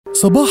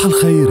صباح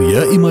الخير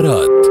يا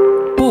إمارات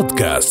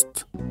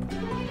بودكاست.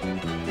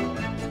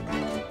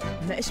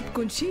 ما إيش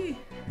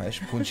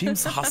بكون شي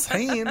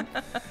مصحصحين.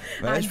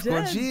 ما إيش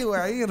بكون شي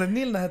وعي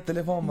رني لنا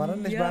هالتليفون، ما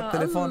رنش بعد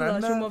التليفون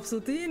عندنا. شو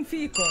مبسوطين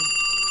فيكم.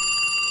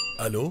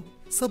 ألو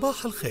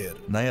صباح الخير.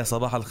 نايا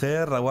صباح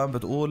الخير. روان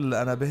بتقول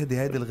أنا بهدي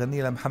هيدي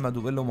الغنية لمحمد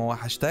وبقول له ما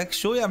وحشتك.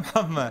 شو يا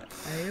محمد؟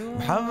 أيوة.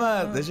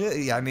 محمد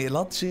يعني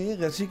لطشي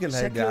غير شكل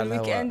هيدي على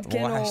الهواء.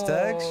 ما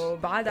وحشتكش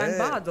بعد عن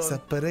بعضهم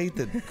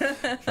سبريتد.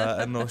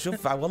 فإنه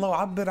شوف والله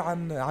وعبر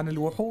عن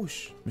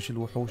الوحوش، مش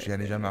الوحوش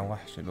يعني جمع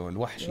وحش،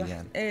 الوحشي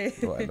يعني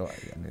يعني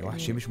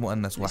وحشي مش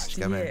مؤنث وحش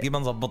كمان. كيف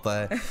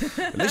نظبطها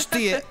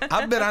الاشتياق؟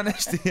 عبر عن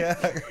اشتياق.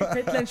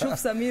 هات لنشوف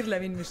سمير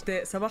لمين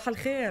مشتاق. صباح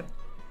الخير.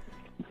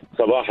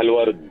 صباح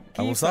الورد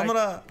أبو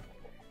سمرة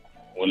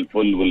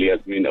والفل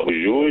والياسمين أبو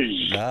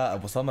الجوج. لا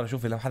أبو سمرة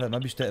شوفي لما حدا ما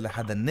بيشتاق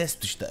لحدا الناس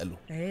بتشتاق له.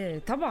 ايه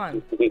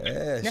طبعا.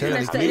 ايه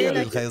شغل كبير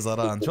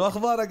للخيزران. شو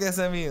أخبارك يا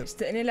سمير؟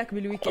 اشتقنا لك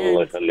بالويكند.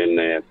 الله يخلي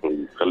لنا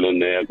إياكم،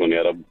 خلينا إياكم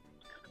يا رب،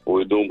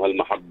 ويدوم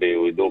هالمحبة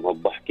ويدوم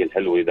هالضحكة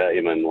الحلوة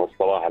دائما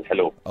والصباح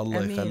الحلو.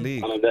 الله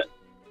يخليك.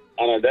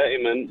 أنا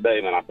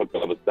دائما على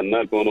فكرة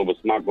بستناكم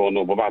وبسمعكم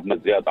وببعث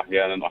مسجات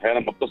أحيانا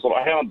ما بتصل،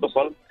 أحيانا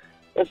بتصل،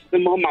 بس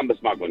المهم عم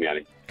بسمعكم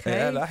يعني.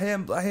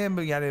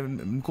 أحيانا يعني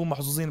بنكون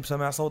محظوظين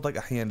بسماع صوتك،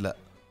 أحيانا لا.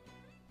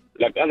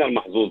 لك أنا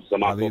المحظوظ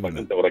سمع صوتك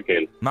أنت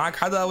وركيل. معك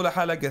حدا أو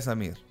لحالك يا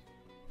سمير؟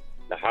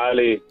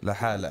 لحالي.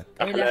 لحالك.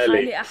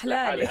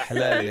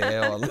 أحلالي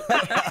ايه والله.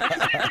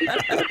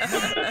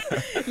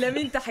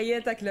 لمين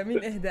تحياتك؟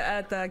 لمين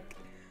إهداءاتك؟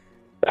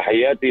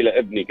 تحياتي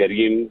لابني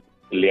كريم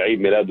اللي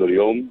عيد ميلاده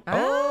اليوم.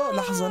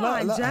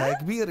 لحظة، لا هاي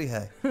كبيرة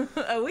هاي.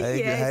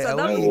 قوية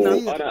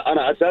صدمتنا.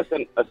 أنا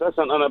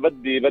أساسا أنا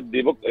بدي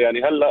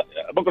يعني هلا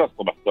بكرة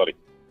الصبح سوري.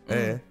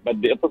 ايه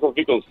بدي اتصل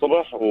فيكم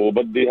الصبح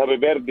وبدي هابي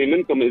بيردي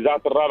منكم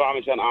إذاعة الرابعة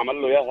مشان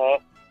أعمل له إياها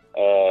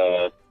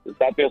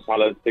ستاتس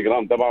على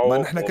الانستغرام تبعه. ما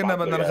نحن كنا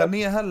بدنا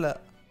نغنيها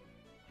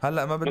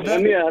هلا ما بدنا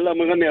نغنيها. هلا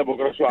بنغنيها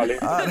بكرة شو عليه؟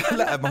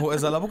 لا ما هو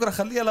إذا لبكرة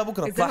خليها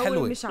لبكرة تطلع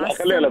حلوة.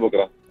 خليها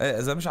لبكرة. ايه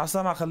إذا مش على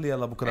السمع خليها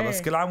لبكرة.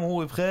 بس كل عام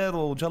وهو بخير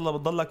وإن شاء الله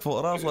بتضلك فوق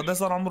راسه. وقد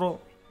صار عمره؟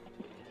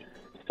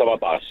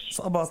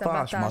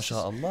 17 ما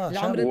شاء الله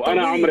شاب.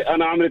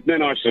 وأنا عمري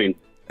 22.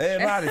 ايه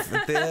بعرف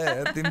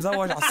انت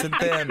مزوج على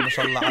السنتين ما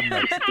شاء الله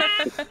عنك.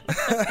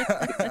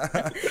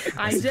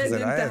 عن جد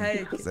انت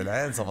هيك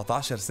زلعان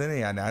 17 سنة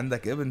يعني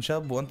عندك ابن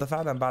شاب وانت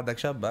فعلا بعدك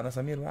شاب. انا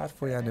سمير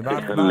بعرفه يعني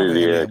بعرف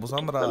يعني ابو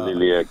سمرة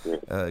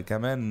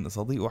كمان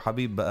صديق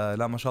وحبيب بقى.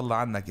 لا ما شاء الله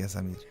عنك يا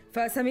سمير.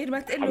 فسمير ما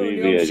تقول له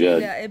اليوم شيء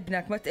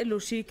لابنك، ما تقول له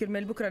شيء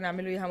كرمال بكره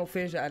نعمل له اياها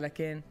مفاجأة.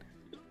 لكن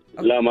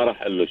لا ما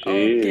راح اقول له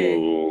شيء.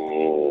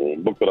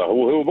 وبكره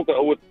هو بكره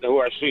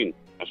هو 20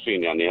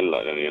 يعني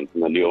هلا يعني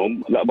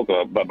اليوم لا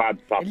بكره بعد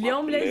الساعه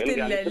اليوم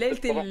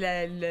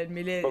ليله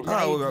الميلاد.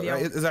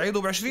 اذا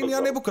عيدوا ب20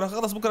 يعني بكره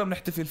خلص بكره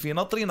بنحتفل فيه.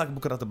 ناطرينك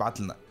بكره تبعت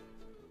لنا.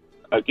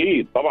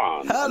 اكيد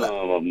طبعا.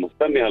 انا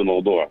مستني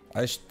هالموضوع.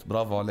 عشت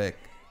برافو عليك.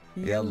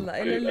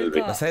 يلا الى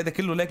اللقاء. بس هيدا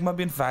كله ليك ما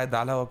بينفع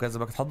على الهوا كذا،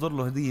 بدك تحضر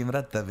له هديه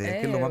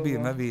مرتبه. كله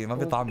ما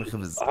بيطعم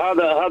الخبز.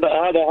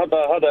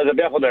 هذا اذا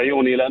بياخذ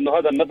عيوني لانه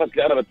هذا النفس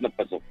اللي انا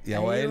بتنفسه. يا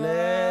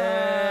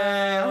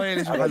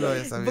ويلي شو حلو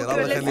يا سمير.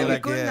 الله يخلي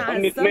لك اياه.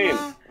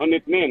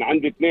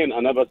 عندي اثنين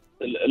انا بس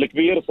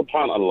الكبير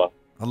سبحان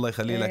الله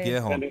يخلي لك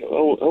اياهم. يعني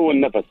هو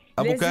النفس.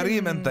 ابو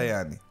كريم انت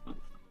يعني.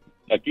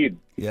 اكيد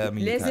يا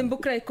لازم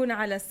بكره يكون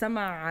على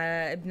السمع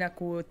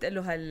ابنك وتقول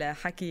له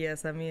هالحكي يا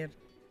سمير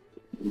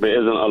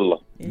بإذن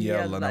الله.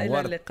 يلا إلى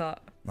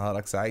اللقاء.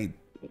 نهارك سعيد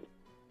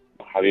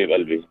حبيب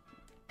قلبي.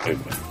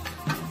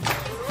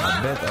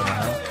 حبيت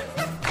أنا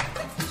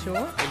شو؟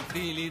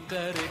 قلتي لي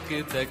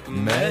تركتك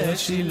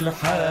ماشي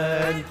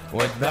الحال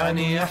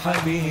ودعني يا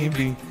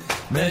حبيبي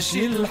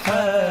ماشي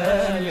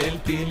الحال.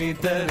 قلتي لي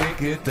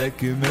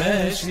تركتك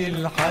ماشي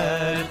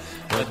الحال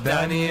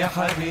ودعني يا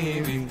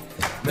حبيبي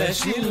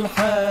ماشي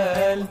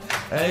الحال.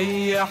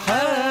 أي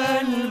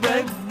حال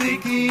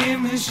بدك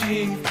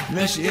يمشي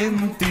ليش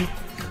انتي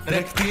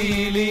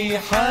تركتي لي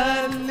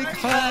حالك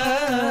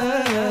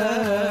حال.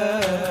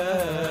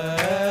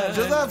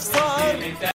 جوزيف صار